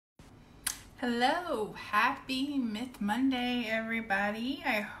Hello, happy Myth Monday, everybody.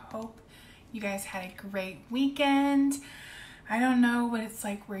 I hope you guys had a great weekend. I don't know what it's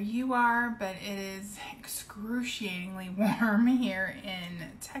like where you are, but it is excruciatingly warm here in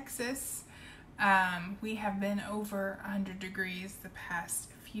Texas. We have been over 100 degrees the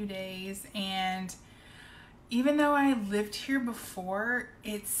past few days, and even though I lived here before,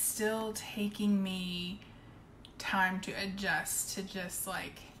 it's still taking me time to adjust to just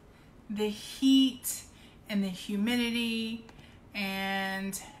like the heat and the humidity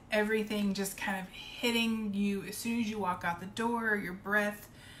and everything just kind of hitting you as soon as you walk out the door, your breath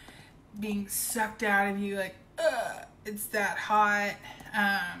being sucked out of you, like, it's that hot. So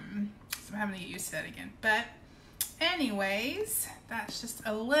I'm having to get used to that again. But anyways, that's just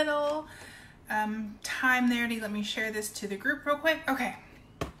a little time there to let me share this to the group real quick. Okay,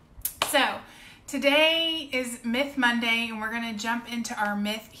 so today is Myth Monday, and we're going to jump into our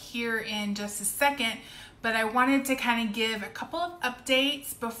myth here in just a second, but I wanted to kind of give a couple of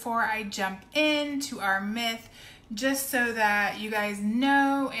updates before I jump into our myth, just so that you guys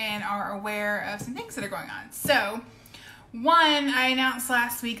know and are aware of some things that are going on. So, one, I announced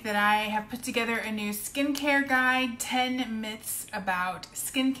last week that I have put together a new skincare guide, 10 myths about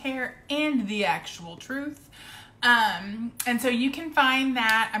skincare and the actual truth. And so you can find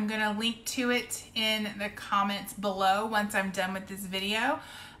that. I'm going to link to it in the comments below once I'm done with this video.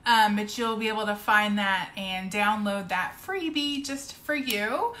 But you'll be able to find that and download that freebie just for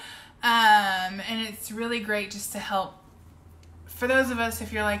you. And it's really great just to help for those of us,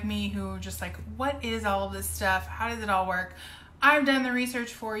 if you're like me, who are just like, what is all of this stuff? How does it all work? I've done the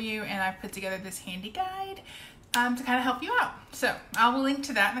research for you, and I've put together this handy guide to kind of help you out. So I will link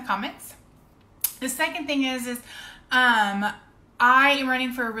to that in the comments. The second thing is I am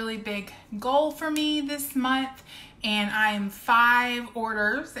running for a really big goal for me this month, and I am 5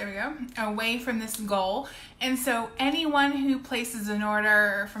 orders, there we go, away from this goal. And so anyone who places an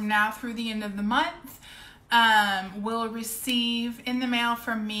order from now through the end of the month will receive in the mail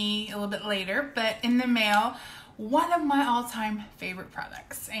from me a little bit later, but in the mail, one of my all-time favorite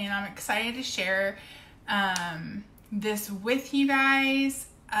products. And I'm excited to share this with you guys.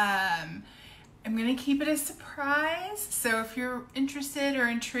 I'm going to keep it a surprise, so if you're interested or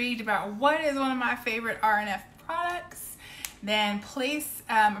intrigued about what is one of my favorite RNF products, then place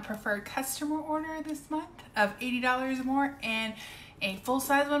a preferred customer order this month of $80 or more, and a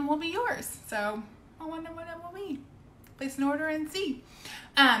full-size one will be yours. So I wonder what it will be. Place an order and see.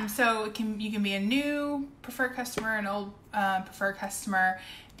 So you can be a new preferred customer, an old preferred customer,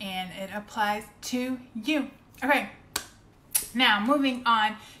 and it applies to you. Okay, now moving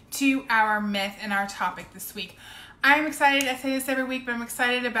on to our myth and our topic this week. I'm excited, I say this every week, but I'm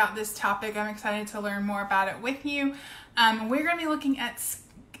excited about this topic. I'm excited to learn more about it with you. We're going to be looking at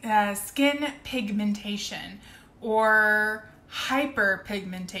skin pigmentation, or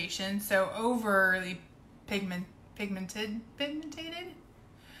hyperpigmentation, so overly pigmented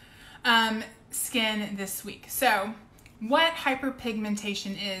skin this week. So what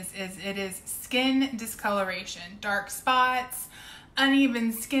hyperpigmentation is it is skin discoloration, dark spots,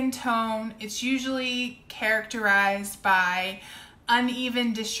 uneven skin tone. It's usually characterized by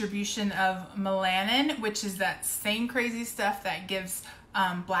uneven distribution of melanin, which is that same crazy stuff that gives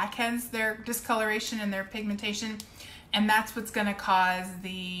blackheads their discoloration and their pigmentation. And that's what's going to cause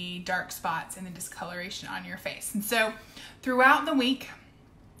the dark spots and the discoloration on your face. And so throughout the week,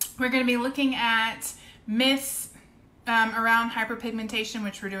 we're going to be looking at myths around hyperpigmentation,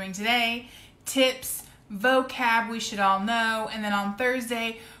 which we're doing today, tips, vocab we should all know, and then on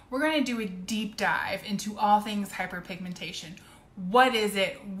Thursday we're going to do a deep dive into all things hyperpigmentation. What is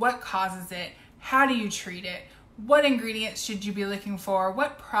it? What causes it? How do you treat it? What ingredients should you be looking for?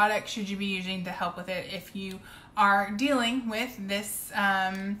 What products should you be using to help with it if you are dealing with this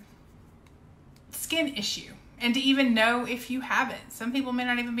skin issue? And to even know if you have it. Some people may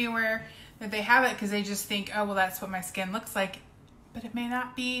not even be aware that they have it because they just think, oh, well, that's what my skin looks like, but it may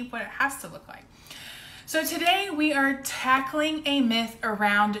not be what it has to look like. So today we are tackling a myth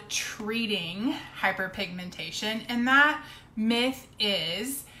around treating hyperpigmentation, and that myth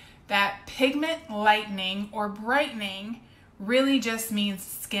is that pigment lightening or brightening really just means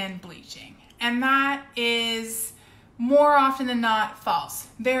skin bleaching. And that is more often than not false.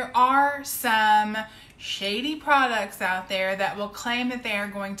 There are some shady products out there that will claim that they are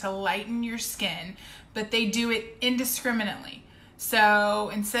going to lighten your skin, but they do it indiscriminately.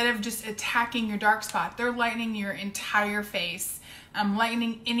 So instead of just attacking your dark spot, they're lightening your entire face,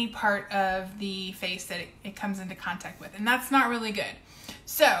 lightening any part of the face that it comes into contact with. And that's not really good.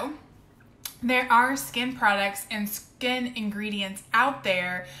 So there are skin products and skin ingredients out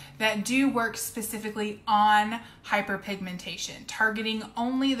there that do work specifically on hyperpigmentation, targeting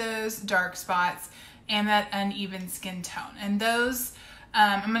only those dark spots and that uneven skin tone. And those,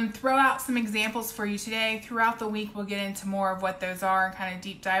 I'm going to throw out some examples for you today. Throughout the week, we'll get into more of what those are and kind of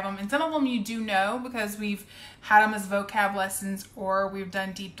deep dive them. And some of them you do know because we've had them as vocab lessons or we've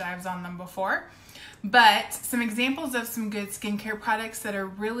done deep dives on them before. But some examples of some good skincare products that are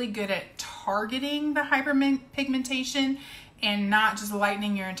really good at targeting the hyperpigmentation and not just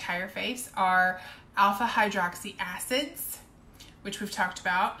lightening your entire face are alpha hydroxy acids, which we've talked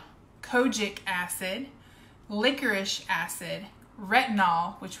about, kojic acid, licorice acid,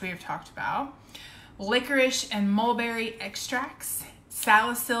 retinol, which we have talked about, licorice and mulberry extracts,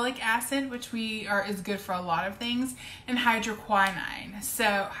 salicylic acid, which is good for a lot of things, and hydroquinone.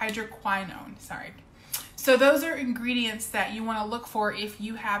 So those are ingredients that you want to look for if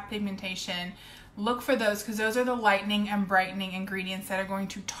you have pigmentation. Look for those because those are the lightening and brightening ingredients that are going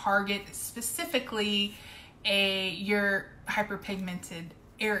to target specifically your hyperpigmented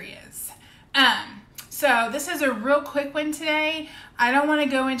areas. So this is a real quick one today. I don't want to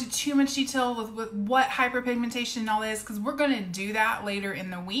go into too much detail with what hyperpigmentation and all this because we're going to do that later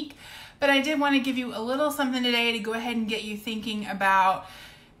in the week. But I did want to give you a little something today to go ahead and get you thinking about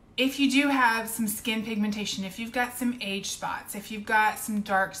if you do have some skin pigmentation, if you've got some age spots, if you've got some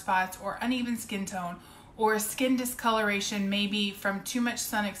dark spots or uneven skin tone or skin discoloration, maybe from too much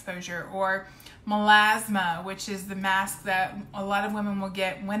sun exposure, or melasma, which is the mask that a lot of women will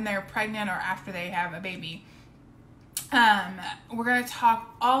get when they're pregnant or after they have a baby. We're going to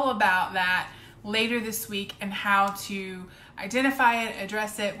talk all about that later this week and how to identify it,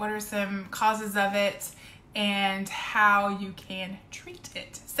 address it, what are some causes of it, and how you can treat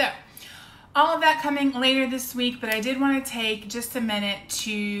it. So all of that coming later this week, but I did want to take just a minute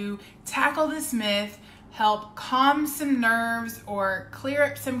to tackle this myth, help calm some nerves or clear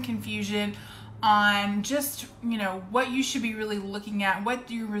up some confusion on just, what you should be really looking at,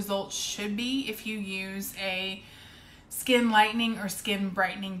 what your results should be if you use a skin lightening or skin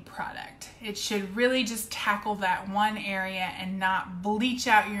brightening product. It should really just tackle that one area and not bleach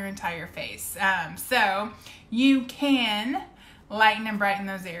out your entire face. So you can lighten and brighten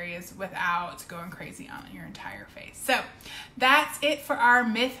those areas without going crazy on your entire face. So that's it for our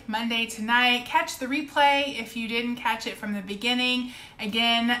Myth Monday tonight. Catch the replay if you didn't catch it from the beginning.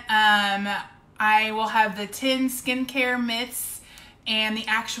 Again, I will have the 10 skincare myths and the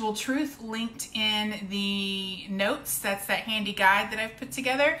actual truth linked in the notes. That's that handy guide that I've put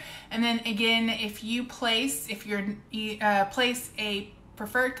together. And then again, if you place a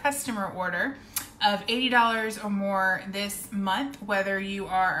preferred customer order of $80 or more this month, whether you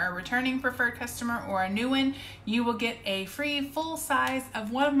are a returning preferred customer or a new one, you will get a free full size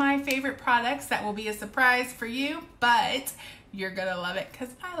of one of my favorite products that will be a surprise for you, but you're gonna love it because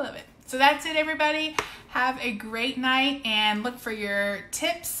I love it. So that's it, everybody. Have a great night and look for your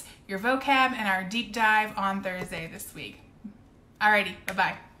tips, your vocab, and our deep dive on Thursday this week. Alrighty,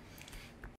 bye-bye.